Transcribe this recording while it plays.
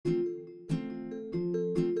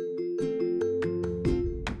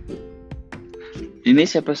In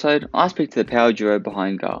this episode, I speak to the power duo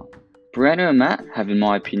behind Gar. Brianna and Matt have, in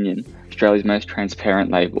my opinion, Australia's most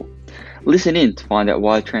transparent label. Listen in to find out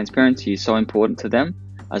why transparency is so important to them,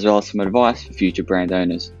 as well as some advice for future brand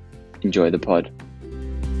owners. Enjoy the pod.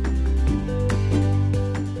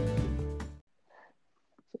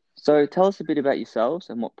 So tell us a bit about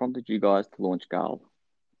yourselves and what prompted you guys to launch Garl.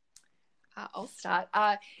 I'll start.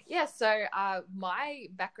 My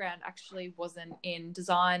background actually wasn't in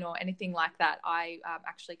design or anything like that. I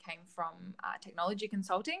actually came from technology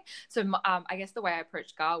consulting. So I guess the way I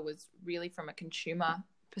approached Gar was really from a consumer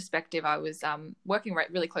perspective. I was working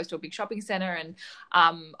really close to a big shopping center, and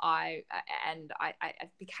I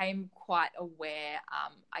became quite aware.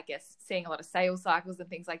 I guess seeing a lot of sales cycles and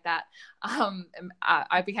things like that.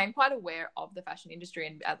 I became quite aware of the fashion industry,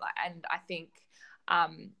 and I think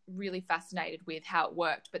really fascinated with how it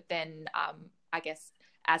worked. But then I guess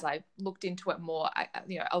as I looked into it more,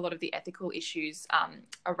 a lot of the ethical issues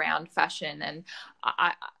around fashion, and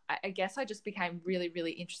I guess I just became really,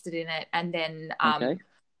 really interested in it. And then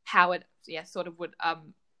how it sort of would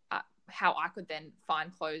how I could then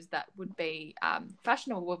find clothes that would be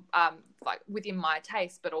fashionable, like within my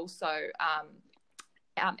taste, but also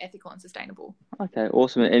ethical and sustainable. Okay,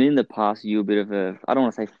 awesome. And in the past, you were a bit of a, I don't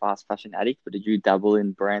want to say fast fashion addict, but did you dabble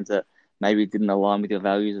in brands that maybe didn't align with your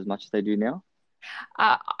values as much as they do now?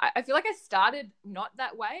 I feel like I started not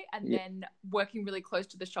that way, and then working really close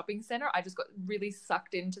to the shopping center, I just got really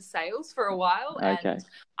sucked into sales for a while. Okay. And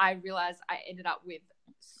I realized I ended up with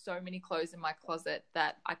so many clothes in my closet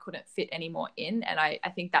that I couldn't fit anymore in. And I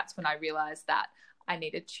think that's when I realized that I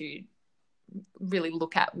needed to really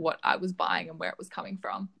look at what I was buying and where it was coming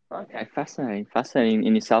from. Okay, fascinating.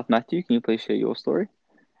 In yourself, Matthew, can you please share your story?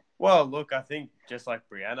 Well, look, I think just like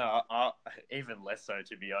Brianna, even less so,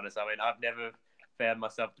 to be honest. I mean, I've never found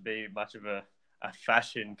myself to be much of a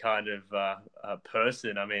fashion kind of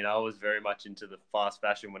person. I mean, I was very much into the fast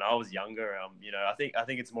fashion when I was younger. I think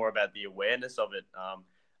it's more about the awareness of it.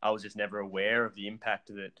 I was just never aware of the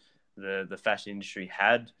impact that the fashion industry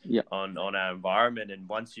had on our environment. And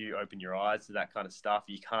once you open your eyes to that kind of stuff,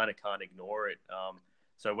 you kind of can't ignore it.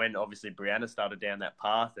 So when obviously Brianna started down that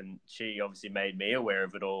path, and she obviously made me aware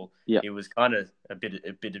of it all, it was kind of a bit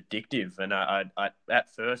addictive. And I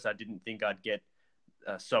at first I didn't think I'd get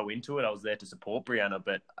so into it. I was there to support Brianna,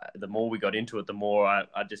 but the more we got into it, the more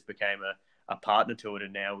I just became a partner to it,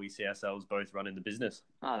 and now we see ourselves both running the business.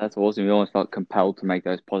 Oh, that's awesome. You almost felt compelled to make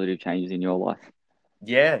those positive changes in your life.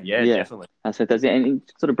 Yeah, definitely. So that's it. And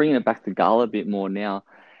sort of bringing it back to Gala a bit more now,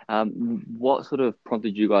 what sort of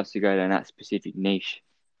prompted you guys to go down that specific niche?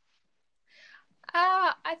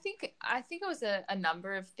 I think it was a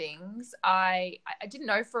number of things. I didn't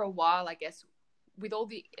know for a while, I guess, with all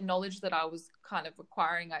the knowledge that I was kind of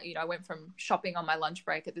acquiring. I went from shopping on my lunch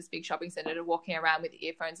break at this big shopping center to walking around with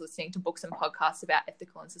earphones, listening to books and podcasts about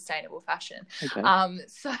ethical and sustainable fashion. Okay.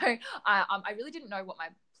 So I really didn't know what my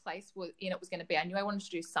place was going to be. I knew I wanted to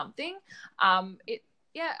do something. I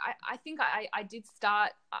think I did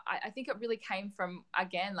start. I think it really came from,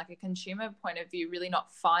 again, like a consumer point of view, really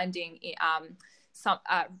not finding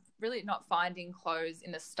really not finding clothes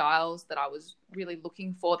in the styles that I was really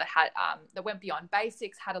looking for, that had that went beyond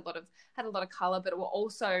basics, had a lot of color, but were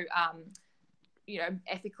also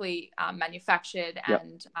ethically manufactured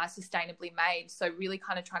and sustainably made. So really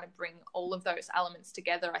kind of trying to bring all of those elements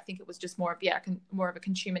together. I think it was just more of a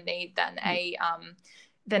consumer need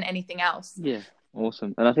than anything else. Yeah,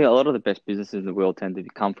 awesome. And I think a lot of the best businesses in the world tend to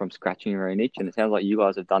come from scratching your own niche, and it sounds like you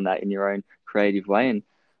guys have done that in your own creative way, and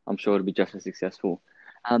I'm sure it'll be just as successful.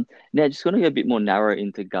 Now, just going to go a bit more narrow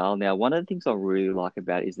into Garl. Now, one of the things I really like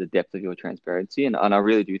about it is the depth of your transparency, and I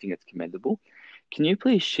really do think it's commendable. Can you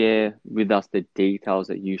please share with us the details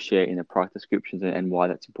that you share in the product descriptions and why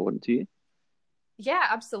that's important to you? Yeah,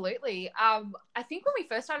 absolutely. I think when we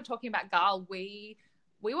first started talking about Garl, we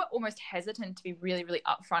were almost hesitant to be really, really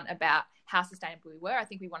upfront about how sustainable we were. I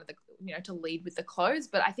think we wanted to lead with the clothes,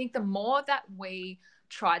 but I think the more that we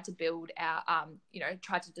tried to build our,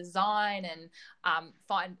 tried to design and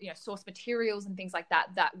find, source materials and things like that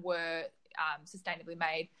were sustainably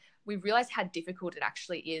made, we realized how difficult it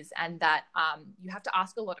actually is, and that you have to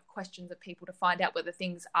ask a lot of questions of people to find out whether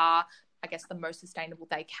things are, I guess, the most sustainable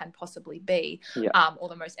they can possibly be, or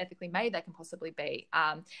the most ethically made they can possibly be.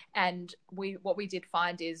 And what we did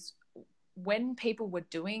find is when people were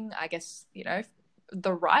doing, I guess,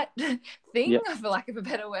 the right thing, for lack of a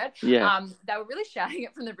better word, they were really shouting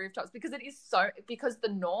it from the rooftops, because because the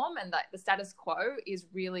norm and the status quo is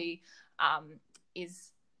really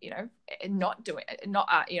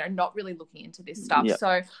not really looking into this stuff.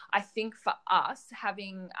 So I think for us,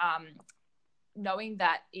 having knowing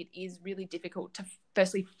that it is really difficult to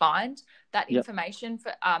firstly find that information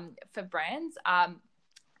for brands.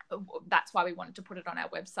 That's why we wanted to put it on our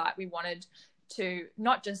website. We wanted to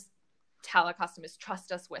not just tell our customers,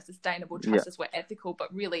 trust us, we're sustainable, trust us, we're ethical,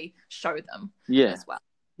 but really show them as well.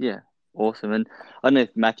 Yeah. Awesome. And I don't know if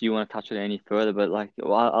Matthew, you want to touch on it any further, but like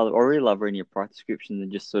I really love reading your product descriptions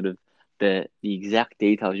and just sort of the exact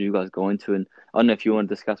details you guys go into. And I don't know if you want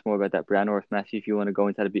to discuss more about that, Brianna, or if Matthew, if you want to go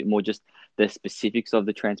into that a bit more, just the specifics of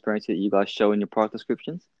the transparency that you guys show in your product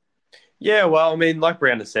descriptions. Yeah, well, I mean, like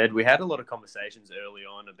Brianna said, we had a lot of conversations early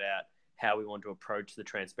on about how we want to approach the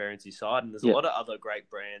transparency side. And there's a lot of other great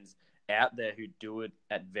brands out there who do it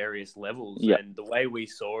at various levels. And the way we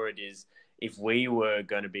saw it is, if we were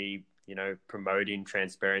going to be, promoting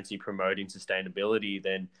transparency, promoting sustainability,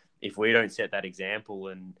 then if we don't set that example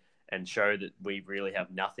and show that we really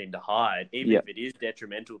have nothing to hide, even if it is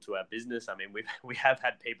detrimental to our business. I mean, we have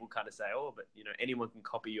had people kind of say, oh, but anyone can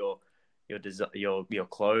copy your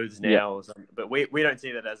clothes now, or something. But we don't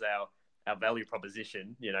see that as our value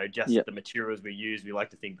proposition. Just the materials we use. We like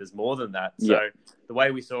to think there's more than that. So the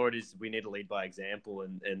way we saw it is, we need to lead by example,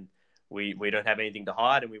 and we don't have anything to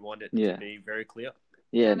hide, and we want it to be very clear.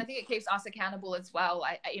 Yeah, and I think it keeps us accountable as well.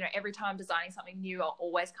 Every time designing something new, I'll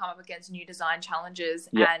always come up against new design challenges,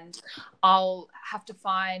 and I'll have to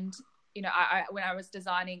find. When I was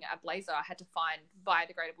designing a blazer, I had to find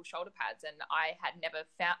biodegradable shoulder pads, and I had never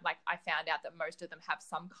found. I found out that most of them have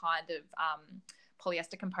some kind of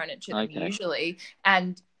polyester component to them usually,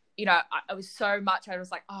 and it was so much. I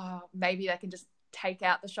was like, oh, maybe they can just take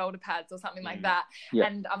out the shoulder pads or something like that.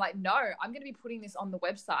 And I'm like, no, I'm going to be putting this on the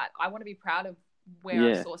website. I want to be proud of where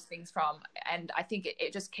I source things from. And I think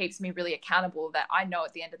it just keeps me really accountable, that I know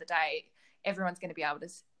at the end of the day, everyone's going to be able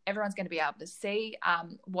to see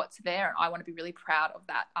what's there. And I want to be really proud of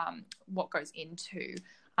that, what goes into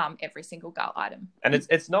every single Gaal item. And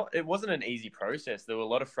it wasn't an easy process. There were a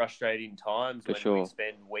lot of frustrating times when we'd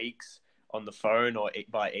spend weeks on the phone or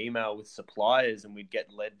by email with suppliers, and we'd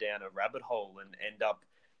get led down a rabbit hole and end up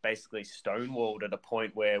basically stonewalled at a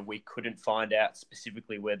point where we couldn't find out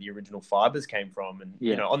specifically where the original fibers came from.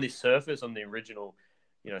 And, on the surface, on the original,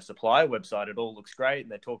 supplier website, it all looks great.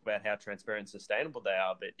 And they talk about how transparent and sustainable they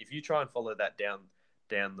are. But if you try and follow that down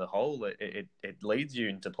the hole, it leads you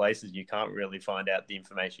into places you can't really find out the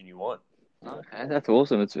information you want. Okay, that's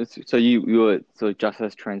awesome. So you were sort of just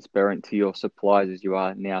as transparent to your suppliers as you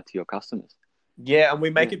are now to your customers. Yeah, and we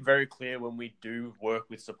make it very clear when we do work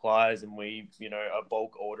with suppliers and we, are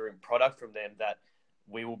bulk ordering product from them, that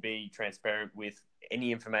we will be transparent with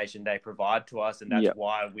any information they provide to us. And that's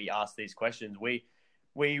why we ask these questions.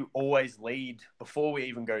 We always lead, before we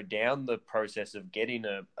even go down the process of getting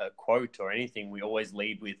a quote or anything, we always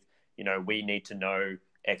lead with, we need to know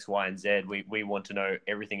X, Y, and Z. We want to know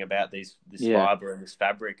everything about this fiber and this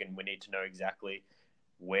fabric, and we need to know exactly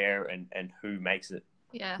where and who makes it.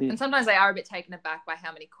 Yeah. And sometimes they are a bit taken aback by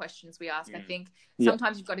how many questions we ask. I think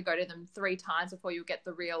sometimes you've got to go to them 3 times before you get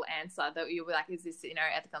the real answer, that you'll be like, is this,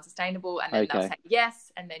 ethical and sustainable? And then they'll say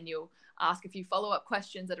yes. And then you'll ask a few follow-up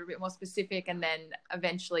questions that are a bit more specific. And then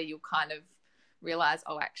eventually you'll kind of realize,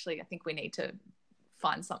 oh, actually, I think we need to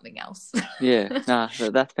find something else.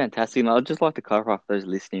 That's fantastic. And I'd just like to clarify for those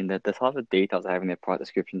listening that the type of details they have in their product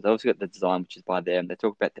descriptions, they also got the design, which is by them. They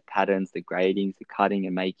talk about the patterns, the gradings, the cutting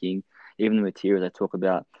and making, even the material. They talk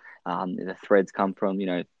about the threads come from,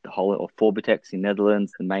 the whole or Forbatex in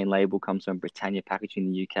Netherlands. The main label comes from Britannia Packaging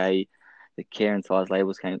in the UK. The care and size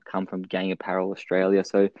labels come from Gang Apparel Australia.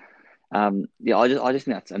 So, I just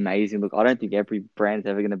think that's amazing. Look, I don't think every brand is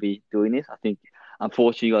ever going to be doing this. I think,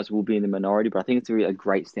 unfortunately, you guys will be in the minority, but I think it's really a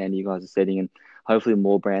great standard you guys are setting, and hopefully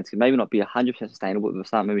more brands can maybe not be 100% sustainable, but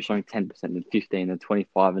start maybe showing 10% and 15 and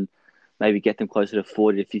 25, and maybe get them closer to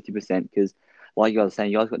 40 to 50%, because like you guys are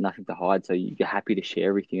saying, you guys got nothing to hide, so you're happy to share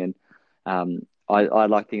everything. And I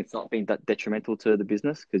like to think it's not being that detrimental to the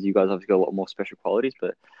business, because you guys obviously got a lot more special qualities.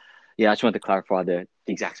 But I just wanted to clarify the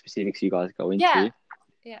exact specifics you guys go into.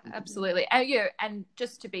 Yeah, absolutely. And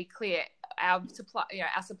just to be clear, our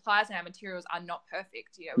suppliers and our materials are not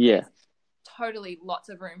perfect. There's totally lots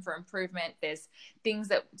of room for improvement. There's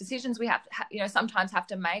decisions we have to, sometimes have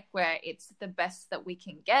to make where it's the best that we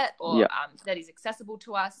can get, or that is accessible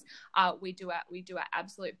to us. We do our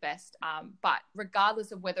absolute best. But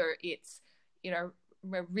regardless of whether it's,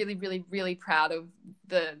 we're really, really, really proud of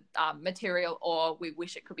the material, or we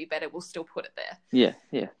wish it could be better, we'll still put it there.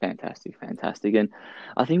 Yeah, fantastic. And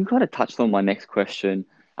I think we kind of touched on my next question,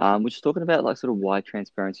 which is talking about like sort of why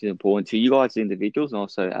transparency is important to you guys as individuals and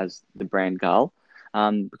also as the brand Gaal.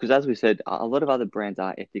 Because as we said, a lot of other brands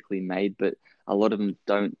are ethically made, but a lot of them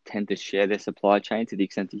don't tend to share their supply chain to the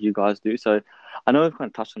extent that you guys do. So I know we've kind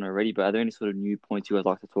of touched on it already, but are there any sort of new points you guys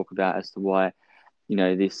like to talk about as to why,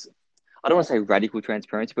 this, I don't want to say radical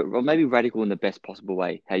transparency, but maybe radical in the best possible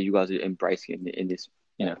way, how you guys are embracing it in this,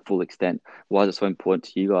 full extent. Why is it so important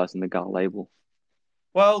to you guys in the Gull label?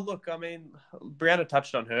 Well, look, I mean, Brianna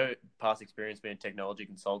touched on her past experience being a technology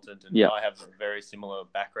consultant, and I have a very similar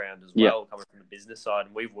background as well, coming from the business side.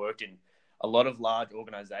 And we've worked in a lot of large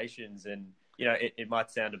organizations, and, it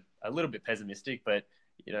might sound a little bit pessimistic, but,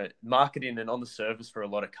 marketing and on the surface for a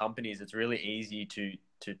lot of companies, it's really easy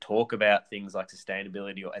to talk about things like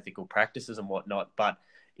sustainability or ethical practices and whatnot. But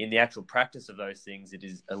in the actual practice of those things, it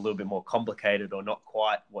is a little bit more complicated or not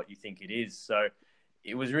quite what you think it is. So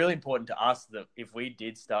it was really important to us that if we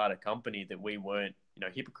did start a company, that we weren't,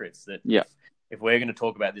 hypocrites, that if we're going to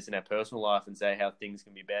talk about this in our personal life and say how things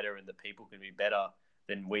can be better and that people can be better,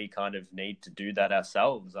 then we kind of need to do that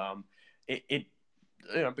ourselves.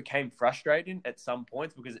 It became frustrating at some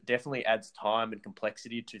points because it definitely adds time and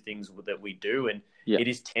complexity to things that we do. And it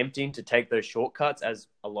is tempting to take those shortcuts, as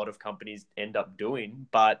a lot of companies end up doing.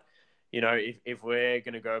 But if we're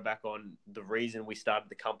going to go back on the reason we started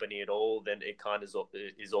the company at all, then it kind of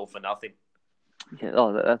is all for nothing.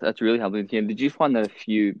 Yeah, that's really helpful. Did you find that a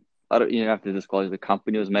few, I don't, have to disclose the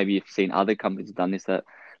company, or maybe you've seen other companies have done this, that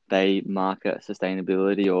they market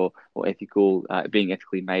sustainability or ethical, being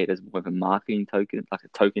ethically made as more of a marketing token, like a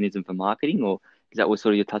tokenism for marketing, or is that what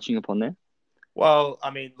sort of you're touching upon there? Well,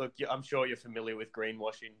 I mean, look, I'm sure you're familiar with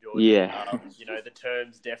greenwashing, George. Yeah. The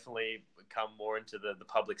terms definitely come more into the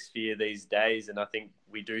public sphere these days. And I think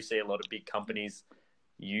we do see a lot of big companies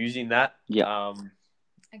using that. Yeah.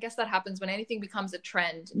 I guess that happens when anything becomes a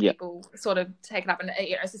trend. People sort of take it up, and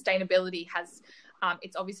sustainability has,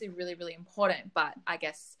 it's obviously really, really important. But I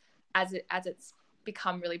guess as it's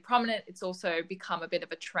become really prominent, it's also become a bit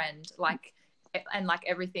of a trend. Like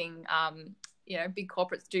everything, big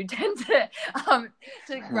corporates do tend to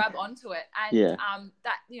grab onto it, and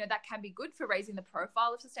that can be good for raising the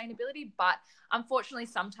profile of sustainability. But unfortunately,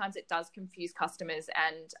 sometimes it does confuse customers,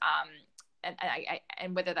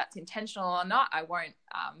 and whether that's intentional or not, I won't,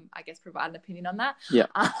 I guess, provide an opinion on that. Yeah.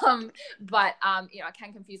 But it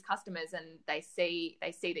can confuse customers, and they see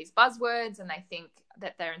these buzzwords and they think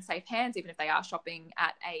that they're in safe hands, even if they are shopping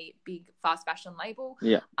at a big fast fashion label.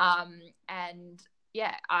 Yeah. And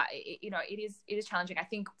it is challenging. I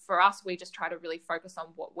think for us, we just try to really focus on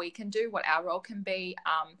what we can do, what our role can be,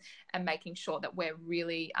 and making sure that we're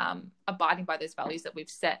really abiding by those values that we've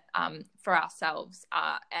set for ourselves,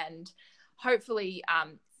 and hopefully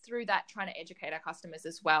through that trying to educate our customers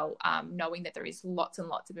as well, knowing that there is lots and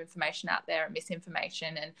lots of information out there and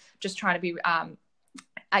misinformation, and just trying to be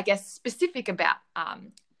I guess specific about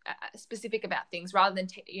things, rather than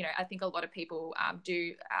I think a lot of people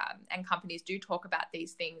do and companies do talk about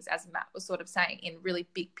these things, as Matt was sort of saying, in really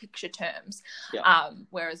big picture terms,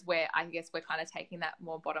 whereas I guess we're kind of taking that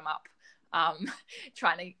more bottom up,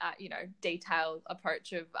 trying to detailed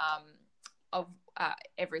approach of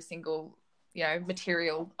every single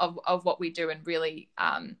material of what we do, and really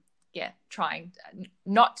trying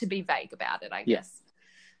not to be vague about it, I guess.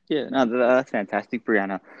 Yeah, no, that's fantastic,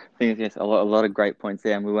 Brianna. I think there's a lot of great points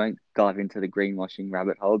there, and we won't dive into the greenwashing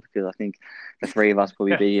rabbit hole because I think the three of us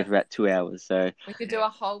probably be here for about 2 hours. So we could do a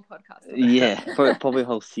whole podcast on it. Yeah, probably a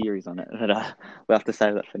whole series on it, but we'll have to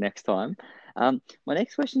save that for next time. My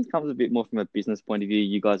next question comes a bit more from a business point of view.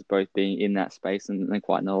 You guys both being in that space and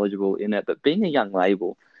quite knowledgeable in it, but being a young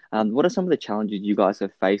label, what are some of the challenges you guys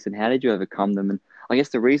have faced, and how did you overcome them? And I guess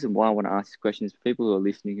the reason why I want to ask this question is for people who are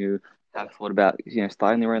listening who have thought about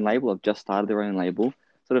starting their own label, have just started their own label,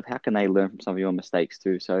 sort of how can they learn from some of your mistakes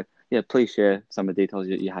too? So yeah, please share some of the details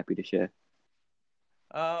you're happy to share.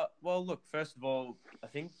 Well, look, first of all, I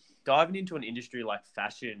think diving into an industry like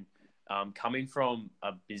fashion, coming from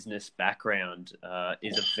a business background,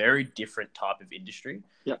 is a very different type of industry.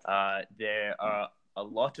 Yep. There are a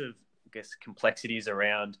lot of, I guess, complexities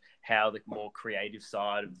around how the more creative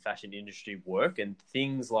side of the fashion industry work, and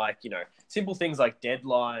things like, simple things like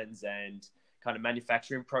deadlines and kind of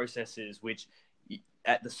manufacturing processes, which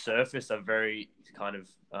at the surface are very kind of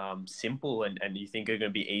simple and you think are going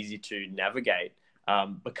to be easy to navigate,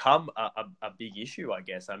 become a big issue, I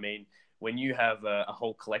guess. I mean, when you have a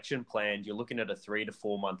whole collection planned, you're looking at a 3 to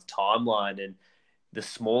 4 month timeline, and the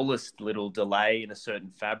smallest little delay in a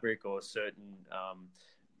certain fabric or a certain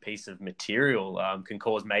piece of material can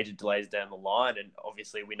cause major delays down the line. And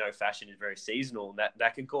obviously we know fashion is very seasonal, and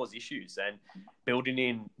that can cause issues. And building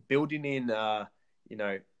in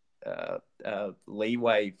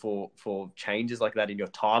leeway for changes like that in your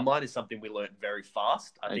timeline is something we learned very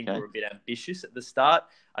fast. I think we were a bit ambitious at the start.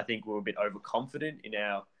 I think we were a bit overconfident in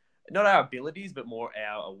not our abilities, but more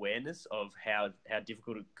our awareness of how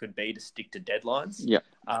difficult it could be to stick to deadlines. Yeah.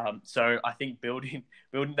 So I think building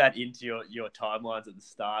that into your timelines at the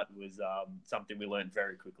start was something we learned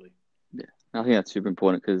very quickly. Yeah, I think that's super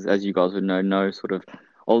important because, as you guys would know,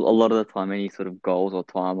 a lot of the time, any sort of goals or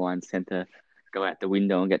timelines tend to go out the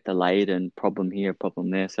window and get delayed, and problem here,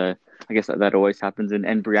 problem there. So I guess that always happens.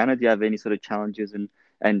 And Brianna, do you have any sort of challenges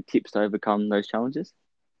and tips to overcome those challenges?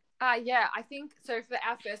 Yeah, I think so. For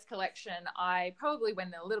our first collection, I probably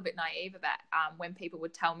went a little bit naive about when people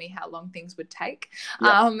would tell me how long things would take.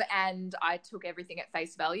 Yeah. And I took everything at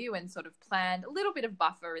face value and sort of planned a little bit of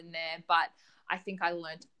buffer in there. But I think I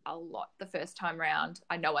learned a lot the first time round.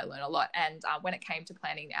 I know I learned a lot. And when it came to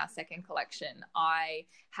planning our second collection, I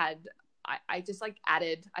just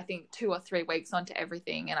added, I think, 2 or 3 weeks onto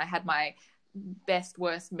everything. And I had my best,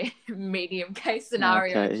 worst, medium case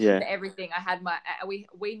scenario for everything. I had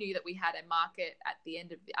we knew that we had a market at the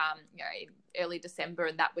end of in early December,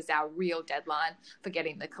 and that was our real deadline for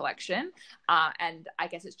getting the collection. And I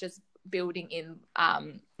guess it's just building in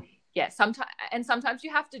sometimes you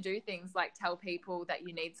have to do things like tell people that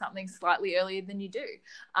you need something slightly earlier than you do,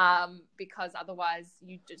 because otherwise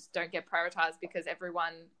you just don't get prioritized, because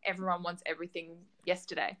everyone wants everything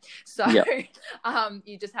yesterday. So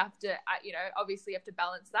you just have to obviously you have to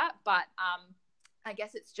balance that, but I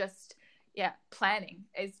guess it's just planning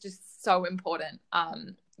is just so important.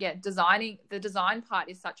 Designing, the design part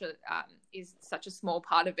is such a small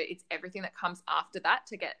part of it. It's everything that comes after that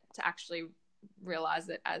to get to actually realize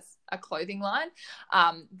it as a clothing line,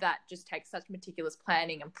 that just takes such meticulous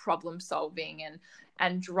planning and problem solving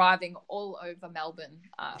and driving all over Melbourne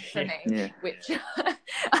for me, which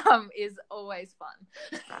is always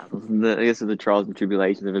fun. I guess the trials and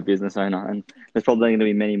tribulations of a business owner, and there's probably going to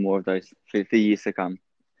be many more of those for years to come.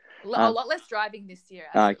 A lot less driving this year,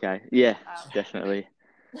 actually. Okay, definitely.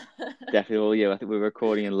 Definitely. Well, I think we're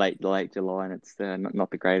recording in late July, and it's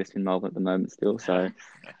not the greatest in Melbourne at the moment still. So,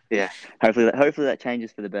 hopefully that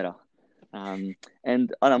changes for the better.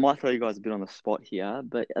 And I might throw you guys a bit on the spot here,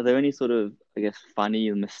 but are there any sort of, I guess, funny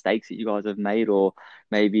mistakes that you guys have made, or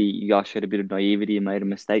maybe you guys showed a bit of naivety and made a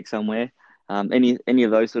mistake somewhere? Any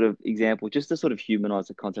of those sort of examples, just to sort of humanize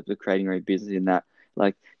the concept of creating your own business, in that,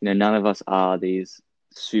 none of us are these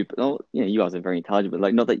super, you guys are very intelligent,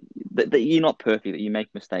 but not that you're not perfect, that you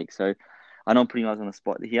make mistakes. So I know I'm putting you guys on the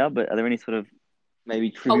spot here, but are there any sort of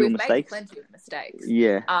maybe trivial mistakes? We've made plenty of mistakes.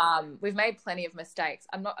 Yeah. We've made plenty of mistakes.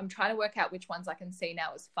 I'm trying to work out which ones I can see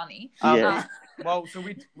now as funny. Well, so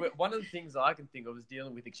one of the things I can think of is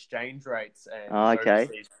dealing with exchange rates and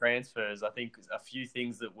overseas transfers. I think a few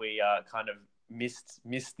things that we kind of missed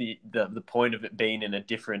the point of it being in a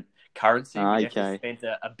different currency. We definitely spent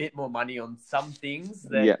a bit more money on some things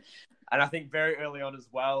and I think very early on as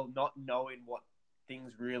well, not knowing what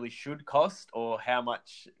things really should cost or how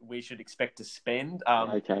much we should expect to spend.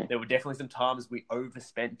 There were definitely some times we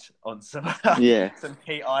overspent on some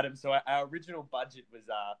key items. So our original budget was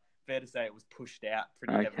fair to say it was pushed out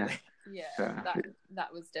pretty heavily.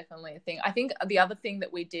 That was definitely a thing. I think the other thing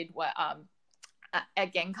that we did were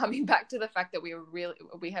again, coming back to the fact that we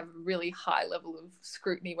have a really high level of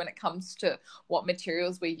scrutiny when it comes to what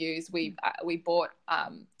materials we use. We bought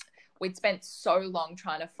we'd spent so long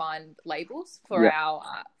trying to find labels for our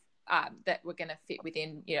that were going to fit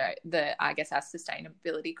within our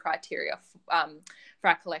sustainability criteria for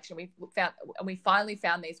our collection. We finally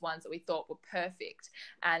found these ones that we thought were perfect,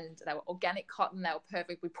 and they were organic cotton. They were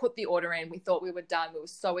perfect. We put the order in. We thought we were done. We were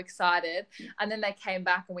so excited, and then they came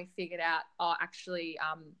back and we figured out,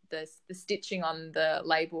 the stitching on the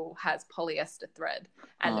label has polyester thread,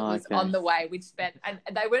 and it was on the way. We'd spent, and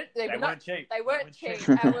they weren't cheap. They weren't cheap,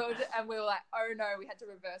 and we were like, oh no, we had to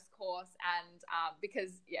reverse course, and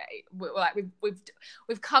because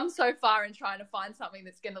we've come so far in trying to find something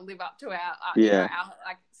that's going to live up to our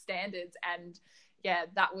standards, and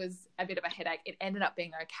that was a bit of a headache. It ended up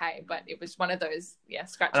being okay, but it was one of those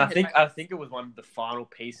scratching. And I think it was one of the final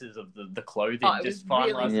pieces of the clothing, just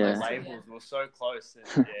finalizing the labels. We were so close,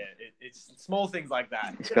 and it's small things like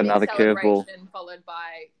that. It's got another curveball followed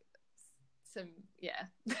by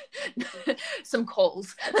some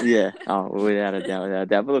calls. Without a doubt.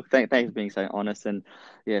 But look, thanks for being so honest and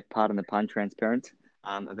pardon the pun, transparent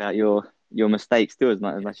about your mistakes too, as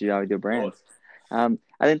much as you are with your brands. And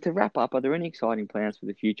then to wrap up, are there any exciting plans for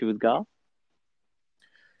the future with Gar?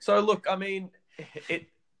 So look, I mean,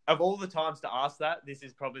 of all the times to ask that, this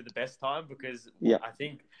is probably the best time, because I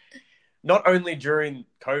think not only during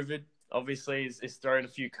COVID obviously is throwing a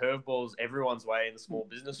few curveballs everyone's way in the small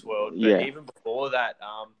business world. But Yeah. even before that,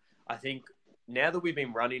 I think now that we've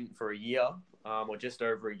been running for a year, or just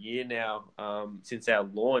over a year now, since our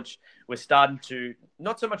launch, we're starting to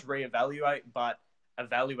not so much reevaluate, but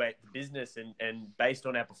evaluate the business and based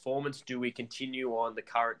on our performance, do we continue on the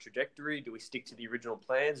current trajectory? Do we stick to the original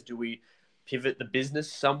plans? Do we pivot the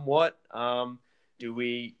business somewhat? Do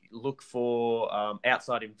we look for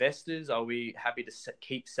outside investors? Are we happy to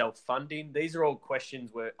keep self-funding? These are all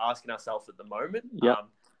questions we're asking ourselves at the moment. Yep.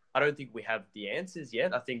 I don't think we have the answers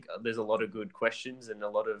yet. I think there's a lot of good questions and a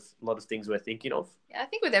lot of things we're thinking of. Yeah, I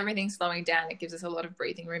think with everything slowing down, it gives us a lot of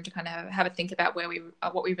breathing room to kind of have a think about what we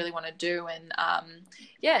really want to do. And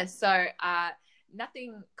so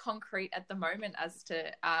nothing concrete at the moment as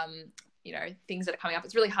to things that are coming up.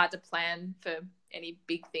 It's really hard to plan for any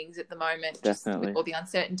big things at the moment, just with all the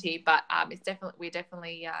uncertainty. But we're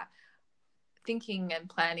definitely thinking and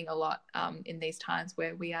planning a lot in these times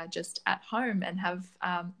where we are just at home and have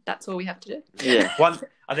that's all we have to do. Yeah.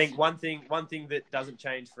 I think one thing that doesn't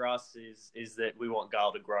change for us is that we want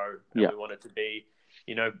Gaal to grow. And we want it to be,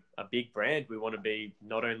 a big brand. We want to be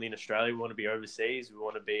not only in Australia, we want to be overseas. We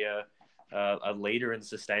want to be a leader in the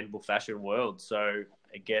sustainable fashion world. So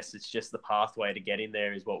I guess it's just the pathway to getting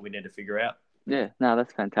there is what we need to figure out. Yeah, no,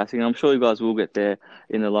 that's fantastic. And I'm sure you guys will get there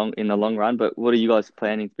in the long run. But what are you guys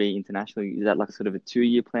planning to be internationally? Is that like sort of a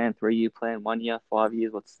 2-year plan, 3-year plan, 1 year, 5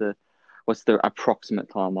 years? What's the approximate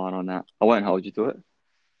timeline on that? I won't hold you to it.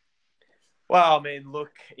 Well, I mean,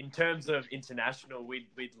 look, in terms of international, we'd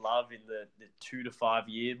love in the 2 to 5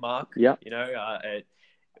 year mark. Yeah.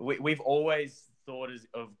 We've always thought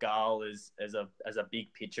of Gaal as a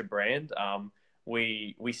big picture brand.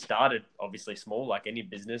 We started obviously small, like any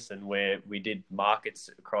business, and where we did markets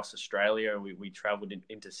across Australia. We travelled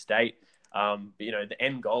interstate. But, the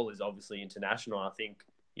end goal is obviously international. I think,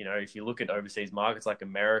 if you look at overseas markets like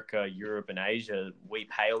America, Europe, and Asia, we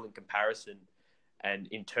pale in comparison. And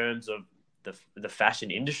in terms of the fashion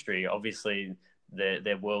industry, obviously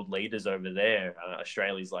they're world leaders over there.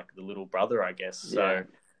 Australia's like the little brother, I guess. So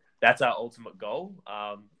that's our ultimate goal.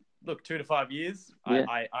 Look, 2 to 5 years. Yeah.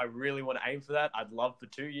 I really want to aim for that. I'd love for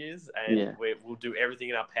 2 years, and we'll do everything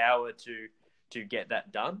in our power to get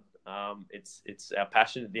that done. It's our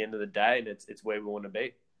passion at the end of the day, and it's where we want to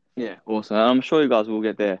be. Yeah, awesome. I'm sure you guys will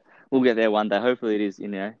get there. We'll get there one day. Hopefully, it is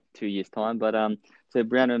in 2 years' time. But so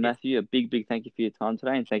Brianna and Matthew, a big thank you for your time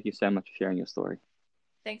today, and thank you so much for sharing your story.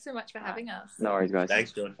 Thanks so much for having us. No worries, guys.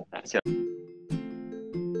 Thanks, Jordan.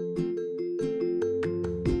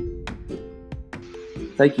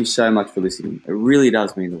 Thank you so much for listening. It really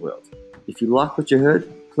does mean the world. If you like what you heard,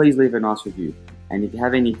 please leave a nice review. And if you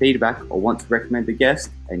have any feedback or want to recommend a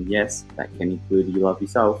guest, and yes, that can include You Love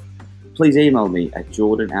Yourself, please email me at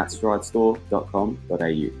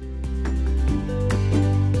jordan@stridestore.com.au.